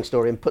optimistic sounding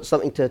story and put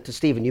something to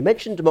Stephen? You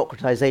mentioned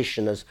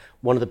democratization as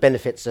one of the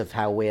benefits of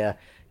how we're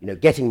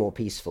getting more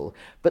peaceful.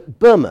 But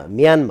Burma,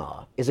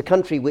 Myanmar, is a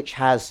country which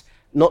has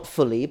not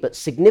fully, but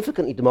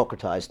significantly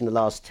democratized in the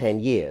last 10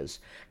 years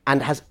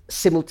and has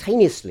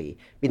simultaneously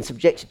been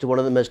subjected to one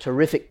of the most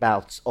horrific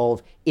bouts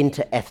of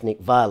inter-ethnic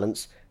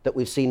violence that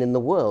we've seen in the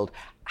world.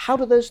 How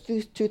do those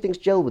two things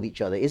gel with each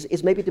other?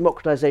 Is maybe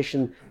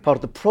democratization part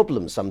of the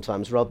problem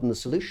sometimes rather than the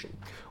solution?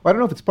 Well, I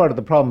don't know if it's part of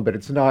the problem, but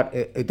it's not.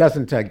 It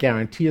doesn't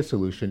guarantee a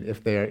solution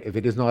if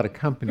it is not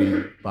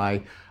accompanied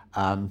by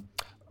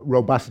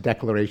robust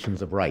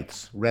declarations of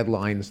rights, red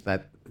lines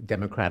that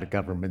democratic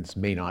governments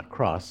may not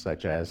cross,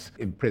 such as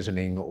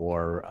imprisoning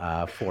or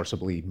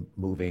forcibly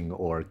moving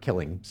or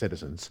killing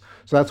citizens.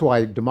 So that's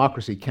why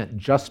democracy can't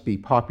just be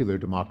popular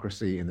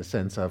democracy in the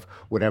sense of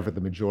whatever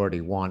the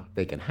majority want,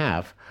 they can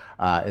have.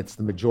 It's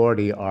the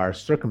majority are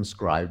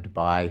circumscribed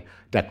by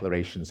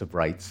declarations of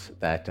rights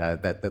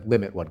that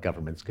limit what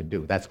governments can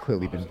do. That's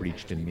clearly been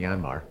breached in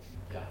Myanmar.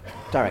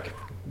 Tariq.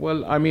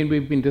 Well,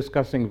 we've been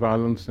discussing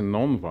violence and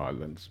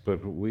non-violence,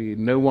 but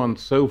no one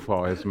so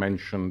far has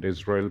mentioned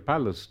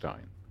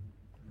Israel-Palestine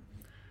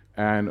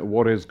and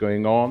what is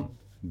going on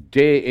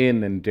day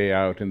in and day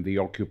out in the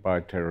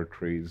occupied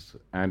territories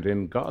and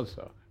in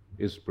Gaza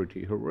is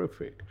pretty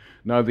horrific.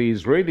 Now, the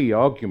Israeli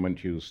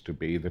argument used to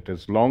be that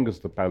as long as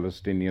the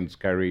Palestinians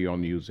carry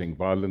on using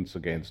violence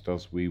against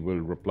us, we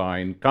will reply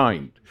in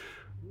kind.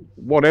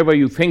 Whatever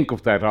you think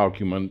of that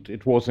argument,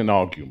 it was an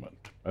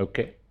argument,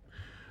 okay?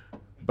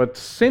 But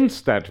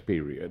since that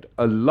period,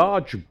 a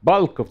large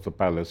bulk of the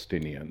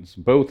Palestinians,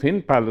 both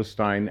in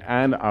Palestine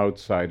and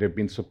outside, have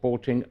been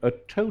supporting a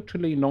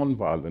totally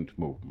non-violent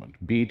movement,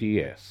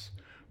 BDS,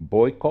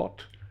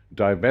 boycott,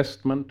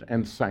 divestment,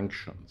 and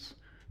sanctions.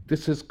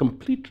 This is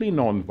completely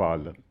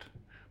non-violent,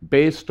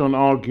 based on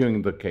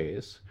arguing the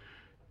case.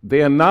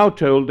 They are now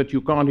told that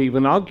you can't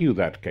even argue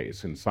that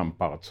case in some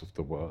parts of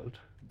the world.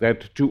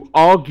 that to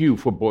argue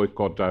for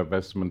boycott,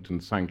 divestment,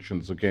 and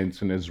sanctions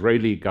against an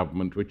Israeli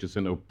government, which is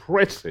an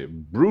oppressive,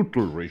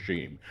 brutal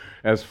regime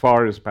as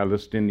far as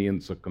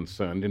Palestinians are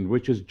concerned, and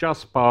which has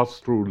just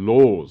passed through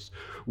laws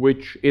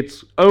which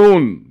its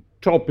own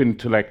top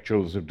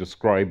intellectuals have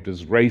described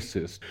as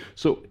racist.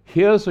 So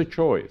here's a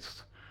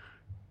choice.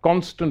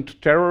 Constant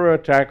terror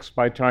attacks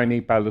by tiny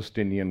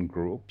Palestinian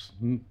groups,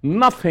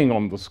 nothing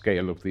on the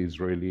scale of the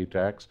Israeli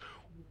attacks,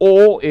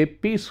 or a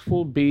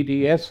peaceful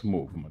BDS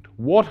movement.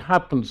 What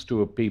happens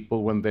to a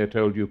people when they're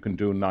told you can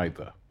do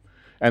neither?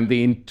 And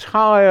the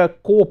entire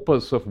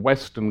corpus of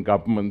Western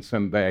governments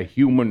and their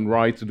human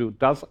rights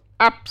does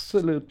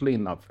absolutely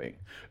nothing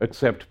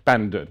except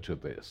pander to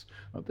this.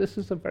 Now, this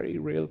is a very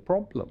real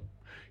problem.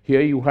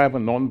 Here you have a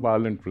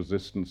non-violent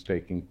resistance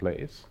taking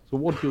place. So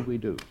what do we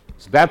do?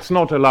 So that's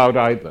not allowed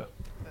either.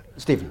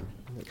 Stephen.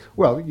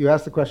 Well, you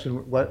asked the question,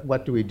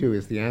 what do we do?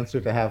 Is the answer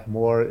to have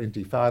more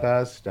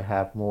intifadas, to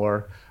have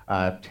more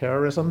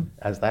terrorism?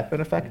 Has that been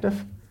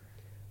effective?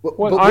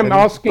 Well, I'm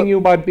asking you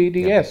about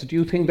BDS. Yeah. Do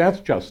you think that's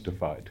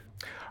justified?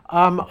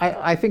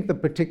 I think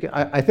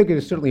I think it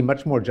is certainly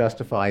much more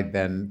justified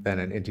than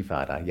an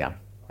intifada. Yeah.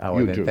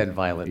 Or than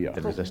violent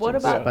resistance. What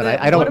about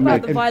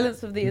the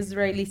violence of the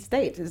Israeli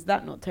state? Is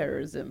that not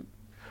terrorism?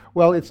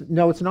 Well, it's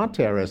not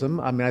terrorism.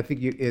 I mean, I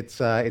think it's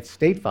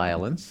state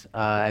violence,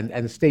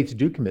 and states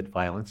do commit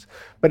violence.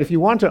 But if you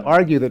want to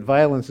argue that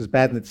violence is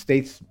bad and that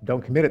states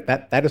don't commit it,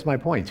 that is my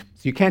point.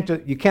 So you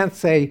can't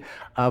say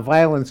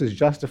violence is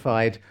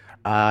justified,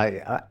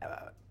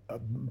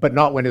 but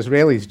not when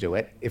Israelis do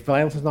it. If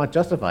violence is not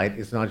justified,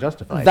 it's not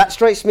justified. That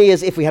strikes me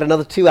as if we had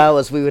another 2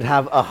 hours, we would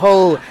have a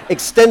whole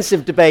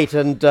extensive debate,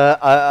 and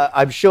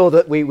I'm sure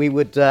that we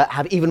would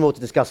have even more to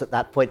discuss at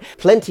that point.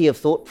 Plenty of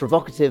thought,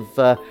 provocative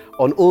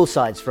on all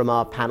sides from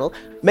our panel.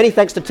 Many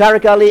thanks to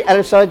Tariq Ali,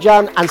 Elif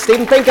Sarican, and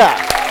Stephen Pinker.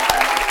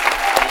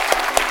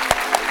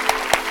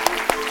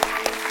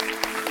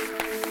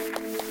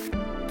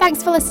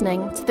 Thanks for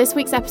listening to this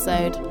week's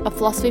episode of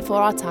Philosophy for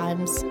Our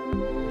Times.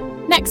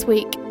 Next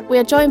week, we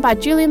are joined by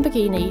Julian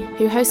Baghini,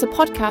 who hosts a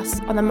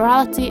podcast on the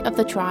morality of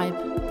the tribe.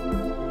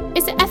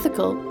 Is it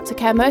ethical to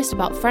care most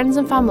about friends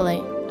and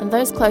family and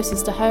those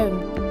closest to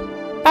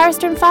home?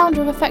 Barrister and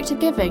founder of Effective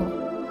Giving,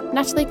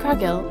 Natalie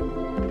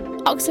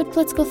Cragill, Oxford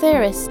political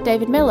theorist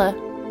David Miller,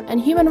 and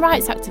human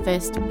rights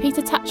activist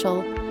Peter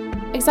Tatchell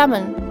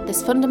examine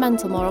this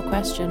fundamental moral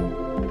question.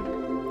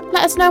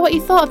 Let us know what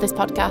you thought of this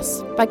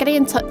podcast by getting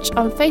in touch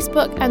on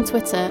Facebook and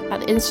Twitter at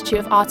the Institute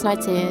of Art and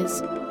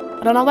Ideas,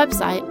 and on our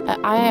website at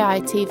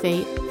IAI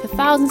TV for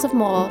thousands of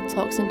more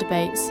talks and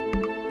debates.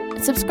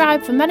 And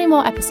subscribe for many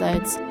more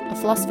episodes of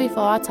Philosophy for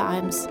Our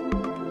Times.